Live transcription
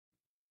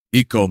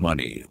Eco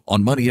Money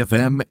on Money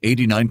FM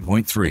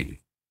 89.3.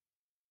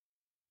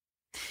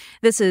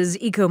 This is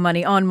Eco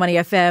Money on Money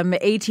FM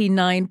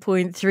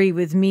 89.3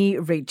 with me,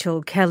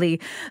 Rachel Kelly.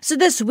 So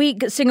this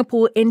week,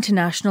 Singapore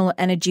International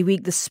Energy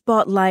Week, the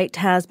spotlight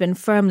has been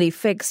firmly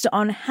fixed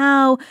on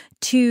how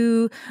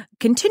to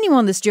continue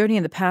on this journey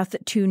and the path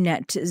to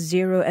net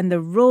zero and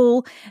the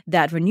role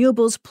that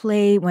renewables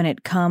play when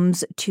it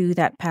comes to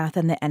that path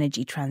and the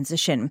energy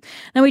transition.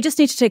 Now, we just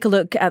need to take a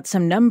look at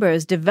some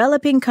numbers.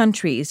 Developing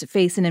countries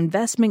face an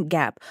investment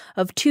gap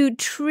of $2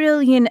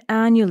 trillion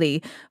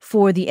annually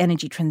for the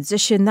energy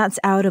transition. That's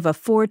out of a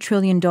 $4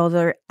 trillion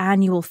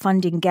annual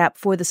funding gap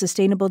for the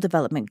Sustainable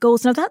Development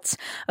Goals. Now, that's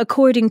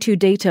according to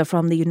data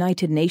from the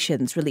United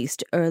Nations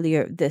released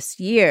earlier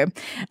this year.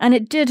 And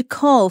it did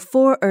call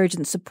for urgent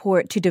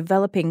support to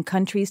developing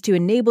countries to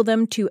enable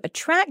them to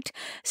attract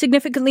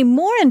significantly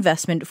more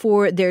investment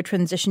for their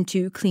transition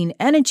to clean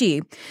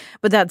energy.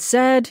 But that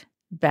said,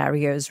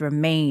 barriers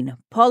remain.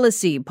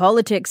 Policy,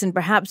 politics, and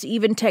perhaps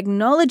even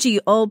technology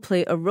all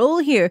play a role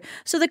here.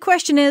 So the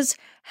question is,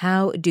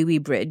 how do we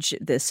bridge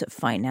this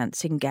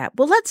financing gap?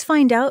 Well, let's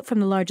find out from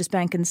the largest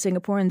bank in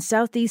Singapore and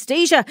Southeast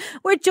Asia.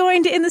 We're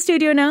joined in the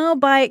studio now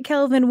by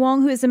Kelvin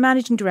Wong, who is the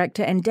Managing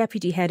Director and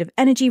Deputy Head of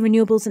Energy,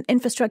 Renewables and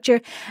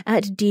Infrastructure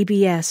at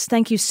DBS.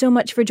 Thank you so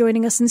much for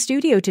joining us in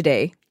studio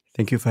today.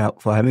 Thank you for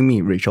having me,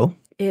 Rachel.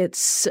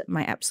 It's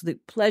my absolute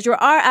pleasure.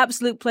 Our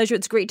absolute pleasure.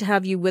 It's great to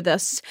have you with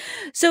us.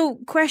 So,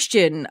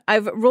 question.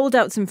 I've rolled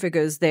out some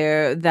figures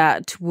there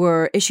that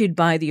were issued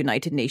by the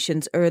United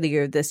Nations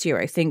earlier this year,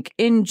 I think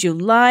in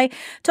July,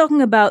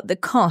 talking about the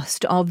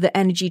cost of the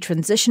energy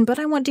transition. But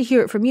I want to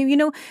hear it from you. You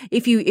know,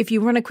 if you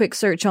run a quick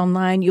search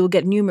online, you'll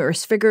get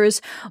numerous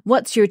figures.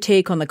 What's your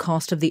take on the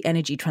cost of the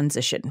energy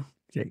transition?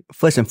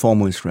 First and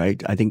foremost,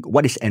 right, I think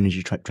what is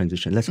energy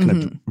transition? Let's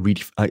kind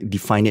of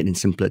define it in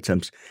simpler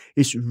terms.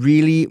 It's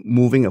really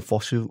moving a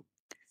fossil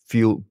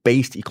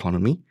fuel-based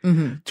economy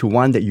to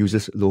one that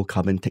uses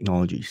low-carbon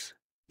technologies,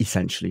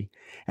 essentially.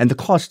 And the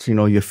cost,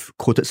 you've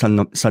quoted some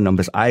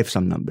numbers. I have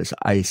some numbers.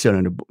 I sit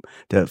on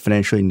the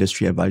Financial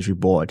Industry Advisory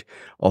Board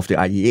of the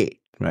IEA.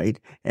 Right.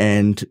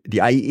 And the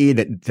IEA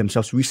that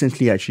themselves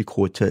recently actually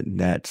quoted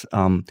that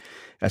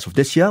as of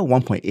this year,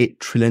 $1.8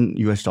 trillion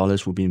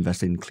will be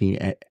invested in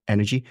clean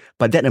energy.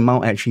 But that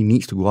amount actually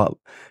needs to go up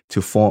to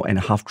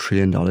 $4.5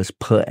 trillion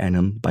per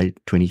annum by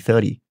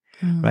 2030.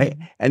 Right.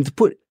 And to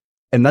put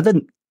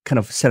another kind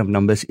of set of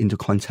numbers into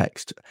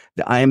context,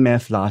 the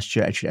IMF last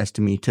year actually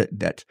estimated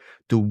that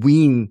to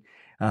wean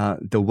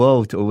the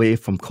world away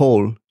from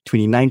coal,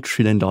 $29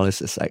 trillion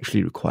is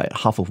actually required,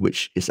 half of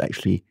which is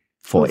actually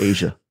for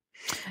Asia.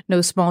 No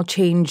small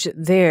change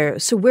there.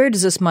 So where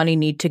does this money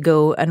need to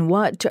go, and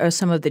what are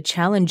some of the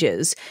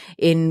challenges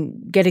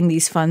in getting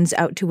these funds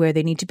out to where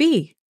they need to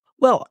be?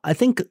 Well, I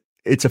think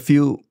it's a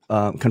few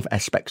kind of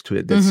aspects to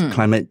it. There's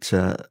climate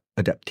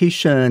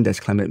adaptation, there's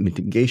climate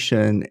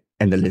mitigation,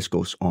 and the list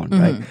goes on,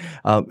 right?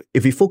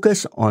 If we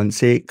focus on,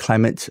 say,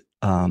 climate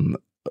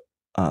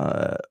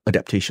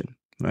adaptation,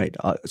 right?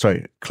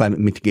 Climate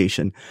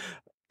mitigation.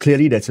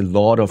 Clearly, there's a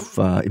lot of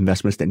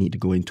investments that need to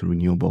go into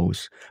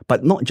renewables,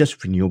 but not just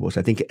renewables.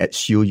 I think at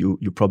SEAL,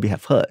 you probably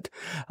have heard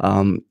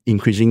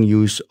increasing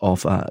use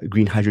of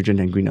green hydrogen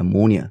and green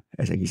ammonia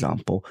as an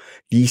example.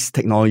 These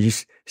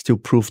technologies still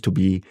prove to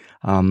be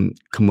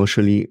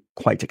commercially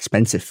quite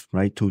expensive,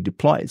 right, to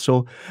deploy.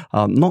 So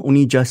not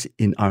only just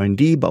in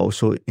R&D, but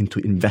also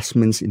into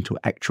investments, into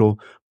actual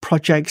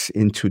projects,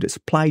 into the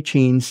supply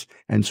chains,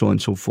 and so on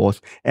and so forth.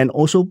 And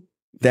also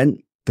then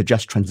the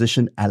just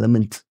transition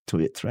element to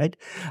it, right?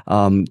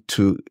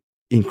 To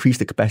increase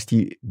the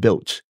capacity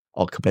built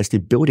or capacity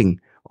building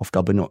of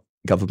government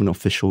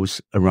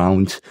officials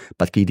around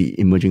particularly the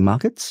emerging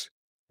markets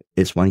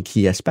is one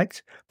key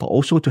aspect, but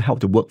also to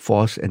help the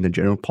workforce and the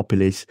general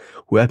populace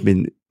who have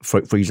been, for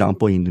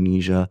example, in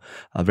Indonesia,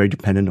 very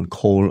dependent on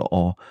coal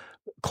or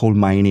coal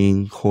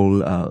mining,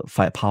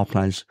 coal-fired power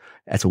plants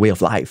as a way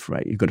of life,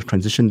 right? You've got to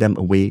transition them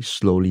away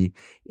slowly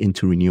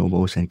into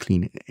renewables and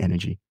clean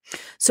energy.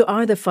 So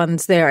are the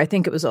funds there? I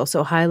think it was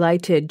also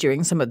highlighted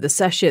during some of the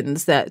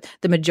sessions that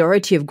the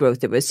majority of growth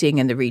that we're seeing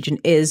in the region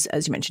is,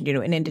 as you mentioned,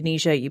 in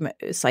Indonesia, you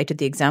cited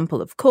the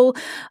example of coal.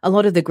 A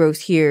lot of the growth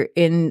here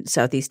in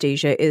Southeast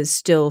Asia is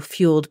still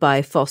fueled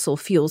by fossil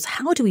fuels.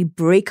 How do we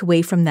break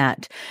away from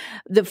that?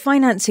 The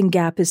financing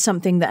gap is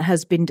something that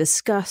has been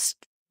discussed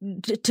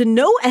to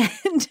no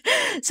end.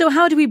 So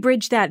how do we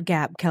bridge that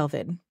gap,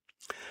 Kelvin?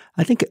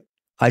 I think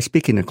I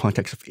speak in the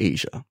context of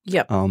Asia.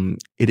 Yep.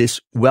 It is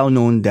well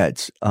known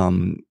that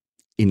in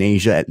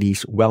Asia, at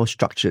least,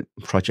 well-structured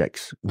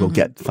projects will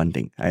get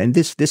funding. And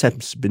this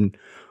has been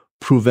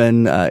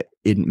proven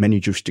in many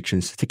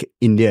jurisdictions. Take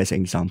India as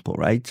an example,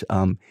 right?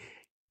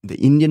 The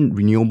Indian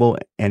renewable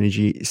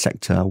energy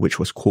sector, which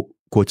was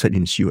quoted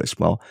in SEAL as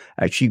well,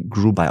 actually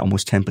grew by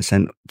almost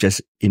 10% just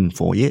in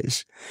 4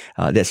 years.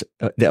 That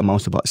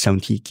amounts to about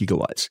 70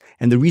 gigawatts.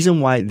 And the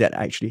reason why that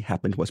actually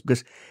happened was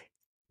because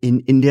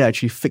in India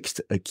actually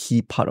fixed a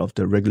key part of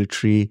the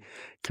regulatory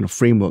kind of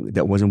framework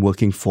that wasn't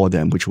working for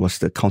them, which was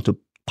the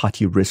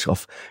party risk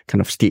of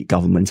kind of state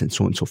governments and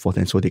so on and so forth.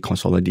 And so they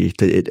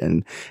consolidated it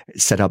and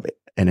set up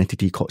an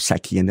entity called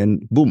SACI, and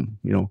then boom,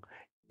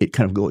 it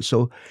kind of goes.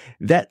 So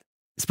that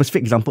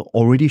specific example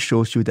already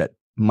shows you that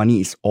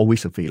money is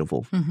always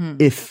available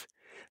if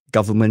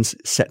governments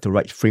set the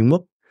right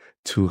framework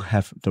to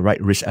have the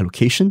right risk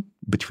allocation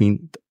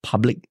between the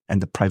public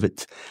and the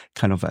private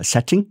kind of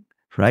setting,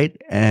 right?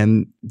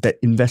 And that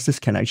investors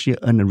can actually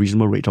earn a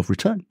reasonable rate of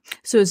return.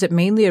 So is it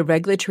mainly a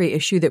regulatory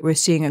issue that we're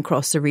seeing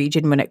across the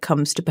region when it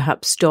comes to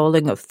perhaps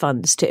stalling of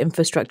funds to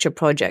infrastructure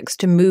projects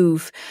to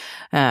move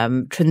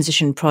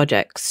transition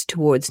projects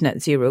towards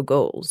net zero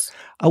goals?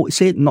 I would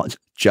say not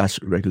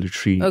just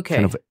regulatory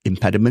kind of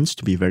impediments,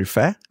 to be very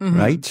fair,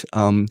 right?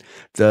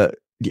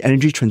 The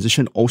energy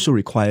transition also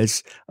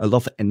requires a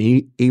lot of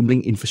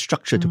enabling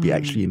infrastructure to be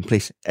actually in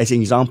place. As an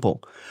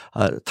example,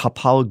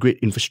 power grid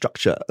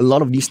infrastructure, a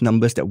lot of these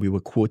numbers that we were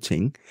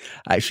quoting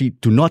actually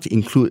do not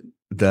include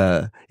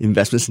the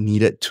investments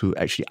needed to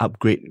actually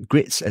upgrade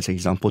grids, as an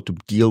example, to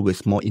deal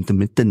with more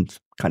intermittent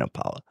kind of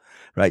power,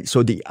 right?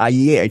 So the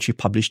IEA actually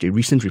published a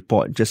recent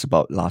report just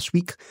about last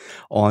week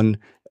on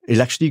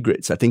electricity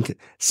grids. I think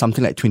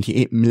something like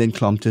 28 million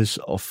kilometers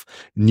of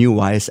new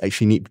wires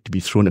actually need to be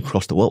thrown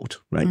across the world,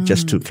 right?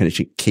 Just to kind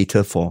of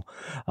cater for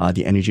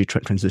the energy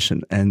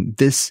transition. And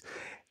this,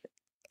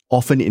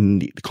 often in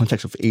the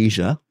context of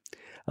Asia,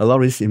 a lot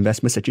of these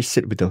investments actually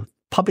sit with the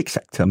public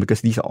sector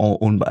because these are all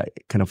owned by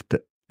kind of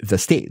the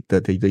state.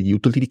 The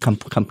utility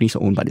companies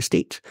are owned by the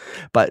state.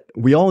 But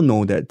we all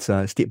know that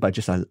state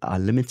budgets are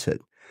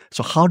limited.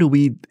 So how do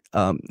we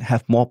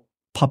have more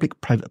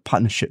public-private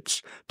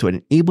partnerships to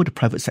enable the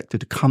private sector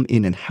to come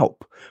in and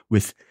help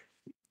with,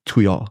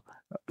 to your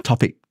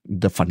topic,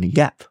 the funding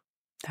gap?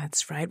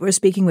 That's right. We're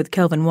speaking with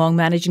Kelvin Wong,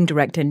 Managing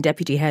Director and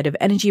Deputy Head of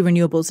Energy,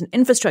 Renewables and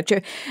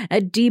Infrastructure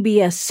at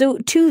DBS. So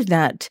to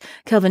that,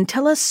 Kelvin,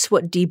 tell us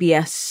what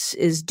DBS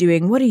is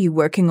doing. What are you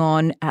working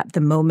on at the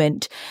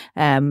moment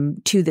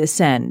to this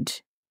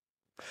end?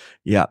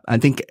 Yeah, I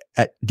think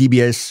at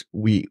DBS,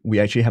 we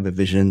actually have a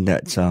vision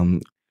that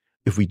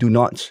if we do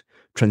not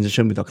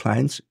transition with our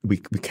clients, we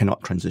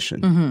cannot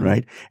transition,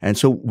 right? And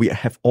so we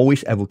have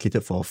always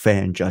advocated for a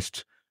fair and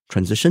just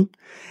transition.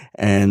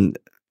 And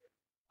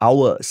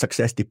our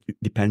success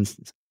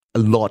depends a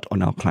lot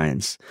on our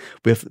clients.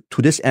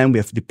 To this end, we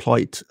have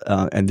deployed,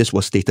 and this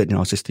was stated in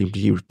our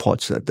sustainability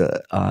reports at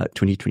the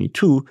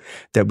 2022,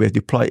 that we have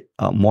deployed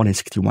more than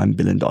 $61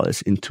 billion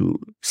into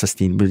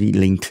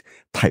sustainability-linked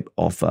type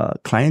of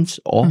clients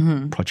or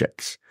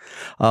projects.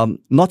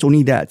 Not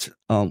only that,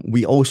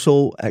 we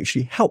also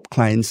actually help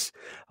clients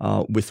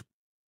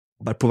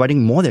by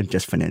providing more than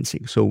just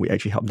financing. So we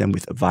actually help them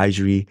with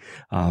advisory,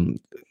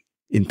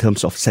 in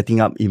terms of setting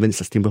up even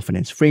sustainable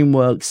finance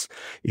frameworks,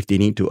 if they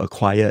need to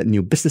acquire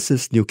new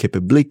businesses, new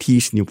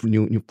capabilities, new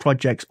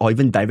projects, or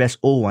even divest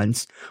old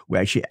ones, we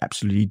actually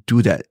absolutely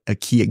do that. A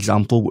key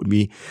example would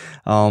be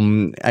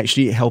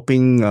actually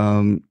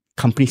helping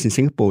companies in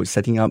Singapore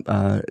setting up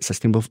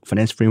sustainable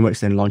finance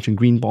frameworks and launching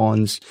green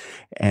bonds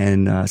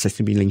and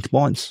sustainability linked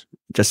bonds.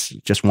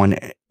 Just one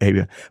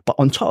area. But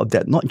on top of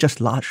that, not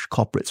just large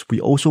corporates, we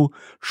also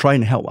try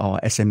and help our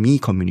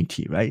SME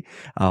community, right?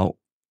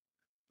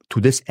 To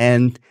this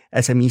end,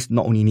 SMEs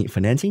not only need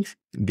financings,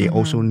 they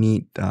also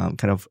need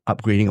kind of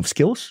upgrading of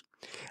skills.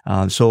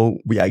 So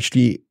we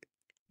actually,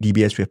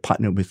 DBS, we have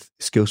partnered with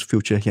Skills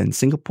Future here in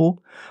Singapore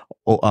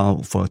for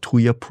a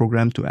 2-year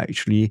program to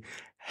actually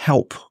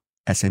help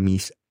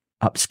SMEs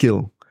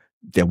upskill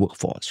their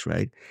workforce,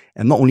 right?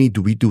 And not only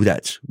do we do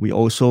that, we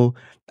also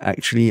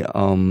actually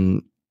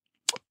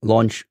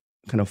launch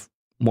kind of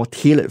more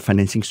tailored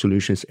financing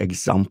solutions.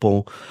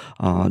 Example,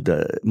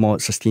 the more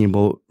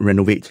sustainable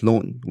renovate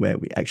loan, where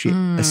we actually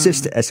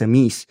assist the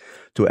SMEs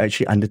to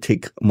actually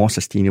undertake more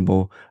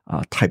sustainable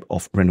type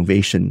of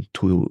renovation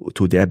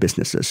to their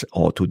businesses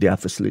or to their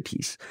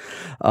facilities.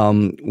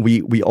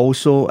 We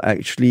also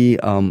actually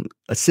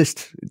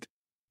assist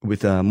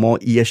with a more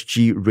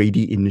ESG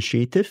ready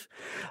initiative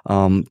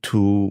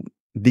to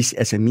these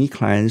SME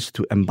clients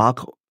to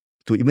embark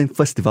to even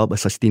first develop a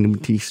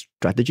sustainability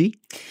strategy,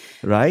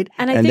 right?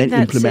 And then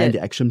implement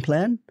the action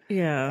plan.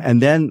 Yeah.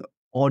 And then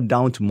all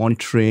down to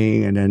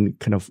monitoring and then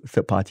kind of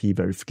third-party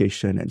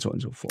verification and so on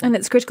and so forth. And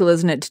it's critical,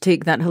 isn't it, to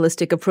take that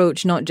holistic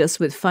approach, not just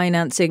with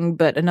financing,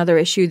 but another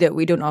issue that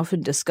we don't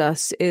often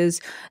discuss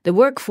is the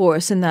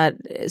workforce and that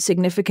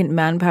significant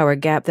manpower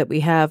gap that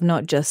we have,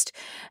 not just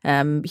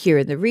here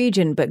in the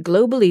region, but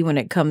globally when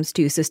it comes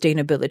to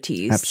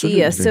sustainability.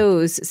 Absolutely.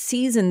 CSOs,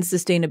 seasoned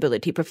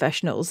sustainability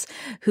professionals,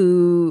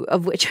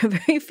 of which are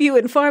very few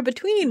and far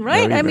between,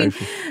 right?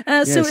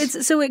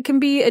 Yes. So it can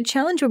be a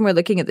challenge when we're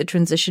looking at the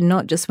transition,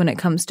 not just when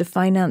it comes to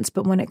finance,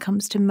 but when it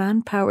comes to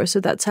manpower. So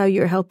that's how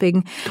you're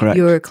helping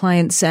your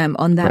clients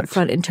on that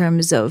front in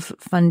terms of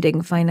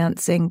funding,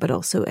 financing, but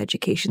also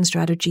education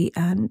strategy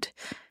But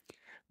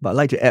I'd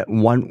like to add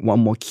one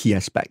more key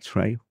aspect,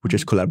 right, which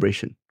is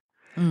collaboration.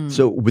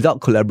 So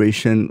without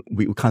collaboration,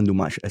 we can't do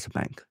much as a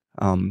bank.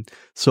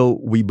 So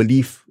we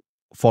believe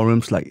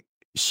forums like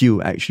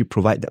SIU actually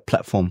provide that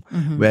platform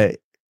where,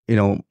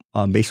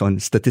 based on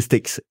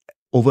statistics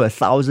over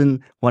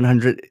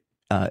 1,100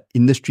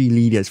 industry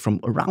leaders from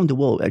around the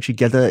world actually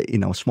gather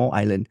in our small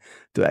island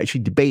to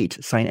actually debate,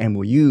 sign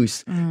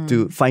MOUs,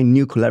 to find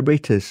new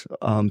collaborators,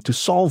 to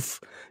solve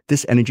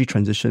this energy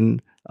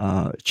transition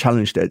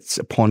challenge that's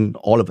upon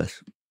all of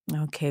us.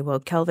 Okay, well,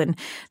 Kelvin,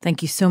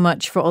 thank you so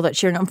much for all that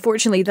sharing.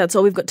 Unfortunately, that's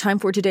all we've got time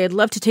for today. I'd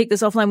love to take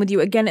this offline with you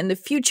again in the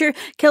future.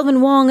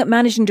 Kelvin Wong,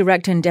 Managing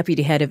Director and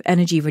Deputy Head of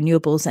Energy,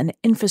 Renewables and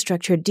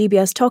Infrastructure at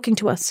DBS, talking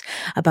to us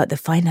about the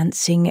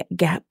financing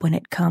gap when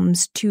it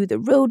comes to the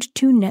road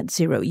to net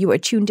zero. You are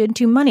tuned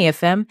into Money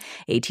FM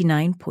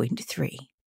 89.3.